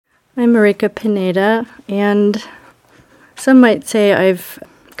I'm Marika Pineda, and some might say I've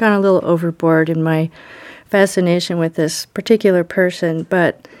gone a little overboard in my fascination with this particular person,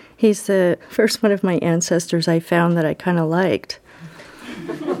 but he's the first one of my ancestors I found that I kind of liked.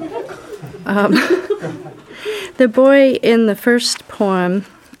 The boy in the first poem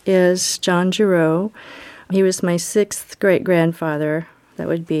is John Giroux. He was my sixth great-grandfather. That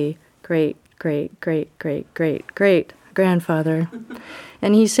would be great-great-great-great-great-grandfather.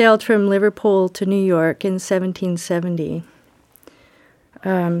 And he sailed from Liverpool to New York in 1770.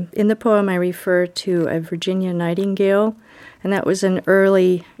 In the poem, I refer to a Virginia nightingale, and that was an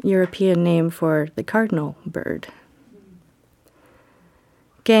early European name for the cardinal bird.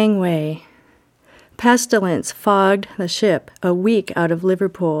 Gangway. Pestilence fogged the ship a week out of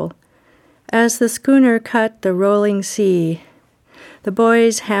Liverpool. As the schooner cut the rolling sea, the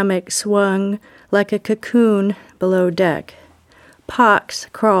boy's hammock swung like a cocoon below deck. Pox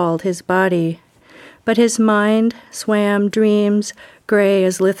crawled his body, but his mind swam dreams gray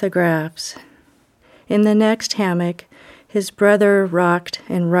as lithographs. In the next hammock, his brother rocked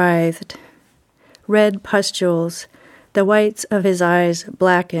and writhed. Red pustules, the whites of his eyes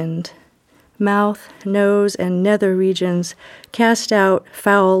blackened. Mouth, nose, and nether regions cast out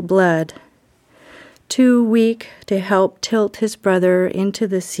foul blood. Too weak to help tilt his brother into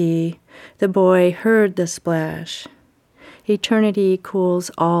the sea, the boy heard the splash. Eternity cools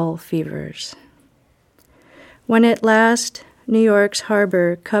all fevers. When at last New York's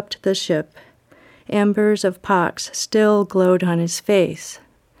harbor cupped the ship, embers of pox still glowed on his face.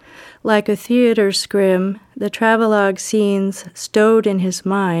 Like a theater scrim, the travelogue scenes stowed in his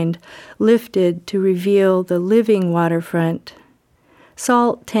mind lifted to reveal the living waterfront.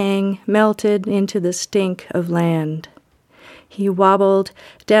 Salt tang melted into the stink of land. He wobbled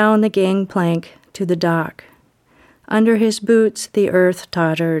down the gangplank to the dock. Under his boots the earth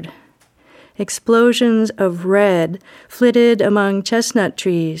tottered. Explosions of red flitted among chestnut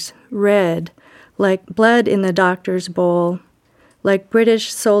trees, red, like blood in the doctor's bowl, like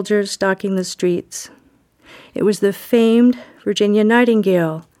British soldiers stalking the streets. It was the famed Virginia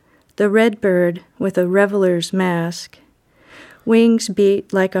nightingale, the red bird with a reveler's mask. Wings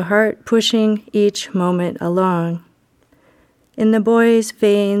beat like a heart pushing each moment along. In the boy's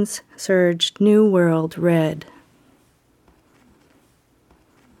veins surged New World red.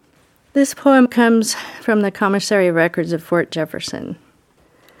 This poem comes from the commissary records of Fort Jefferson.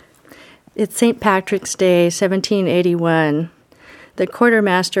 It's St. Patrick's Day, 1781. The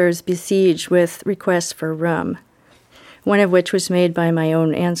quartermaster is besieged with requests for rum, one of which was made by my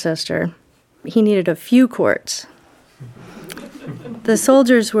own ancestor. He needed a few quarts. The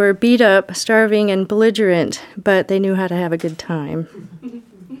soldiers were beat up, starving, and belligerent, but they knew how to have a good time.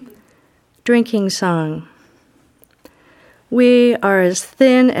 Drinking song. We are as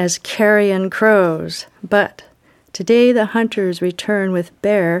thin as carrion crows, but today the hunters return with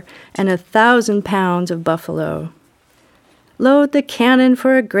bear and 1,000 pounds of buffalo. Load the cannon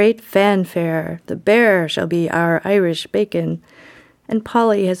for a great fanfare. The bear shall be our Irish bacon, and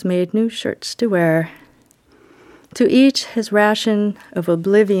Polly has made new shirts to wear. To each his ration of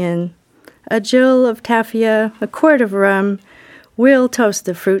oblivion, a gill of tafia, a quart of rum. We'll toast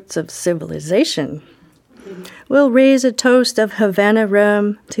the fruits of civilization. We'll raise a toast of Havana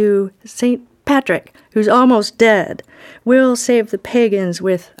rum to St. Patrick, who's almost dead. We'll save the pagans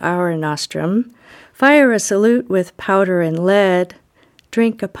with our nostrum. Fire a salute with powder and lead.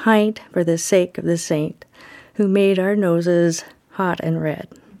 Drink a pint for the sake of the saint, who made our noses hot and red.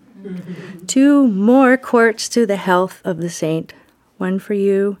 2 more quarts to the health of the saint, one for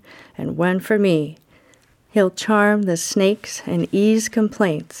you and one for me. He'll charm the snakes and ease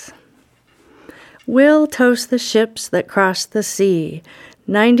complaints. We'll toast the ships that cross the sea.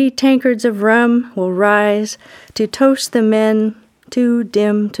 90 tankards of rum will rise to toast the men too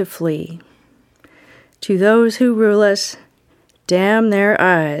dim to flee. To those who rule us, damn their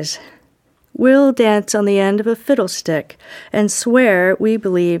eyes. We'll dance on the end of a fiddlestick and swear we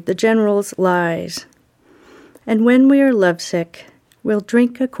believe the general's lies. And when we are lovesick, we'll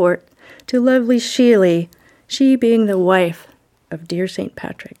drink a quart to lovely Sheely, she being the wife of dear St.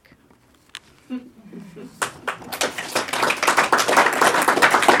 Patrick.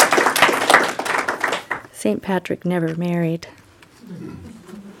 St. Patrick never married.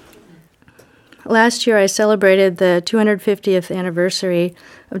 Last year I celebrated the 250th anniversary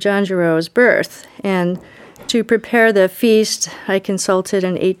of John Giroux's birth, and to prepare the feast, I consulted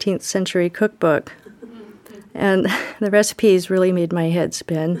an 18th century cookbook. And the recipes really made my head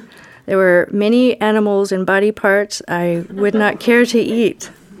spin. There were many animals and body parts I would not care to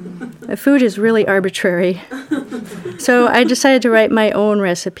eat. Food is really arbitrary. So I decided to write my own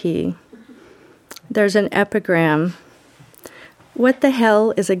recipe. There's an epigram. What the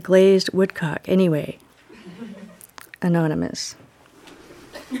hell is a glazed woodcock anyway? Anonymous.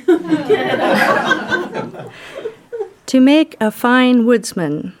 To make a fine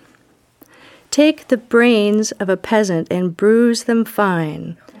woodsman, take the brains of a peasant and bruise them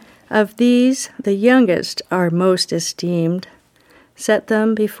fine. Of these, the youngest are most esteemed. Set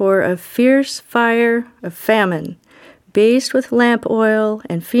them before a fierce fire of famine, baste with lamp oil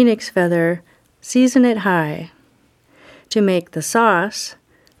and phoenix feather, season it high. To make the sauce,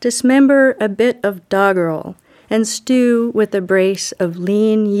 dismember a bit of doggerel and stew with a brace of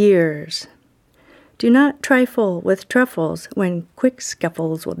lean years. Do not trifle with truffles when quick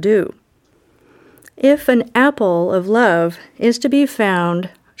scuffles will do. If an apple of love is to be found,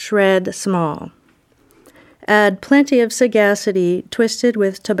 shred small. Add plenty of sagacity twisted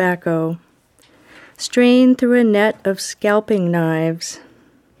with tobacco. Strain through a net of scalping knives.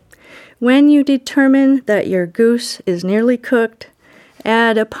 When you determine that your goose is nearly cooked,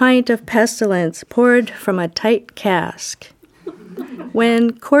 add a pint of pestilence poured from a tight cask.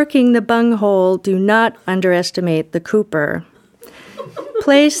 When corking the bunghole, do not underestimate the cooper.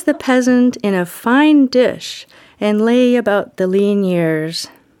 Place the peasant in a fine dish and lay about the lean years.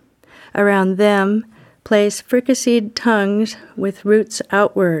 Around them, place fricasseed tongues with roots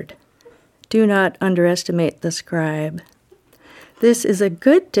outward. Do not underestimate the scribe. This is a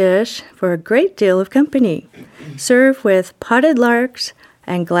good dish for a great deal of company. Serve with potted larks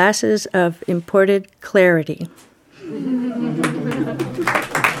and glasses of imported clarity.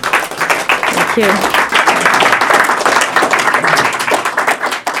 Thank you.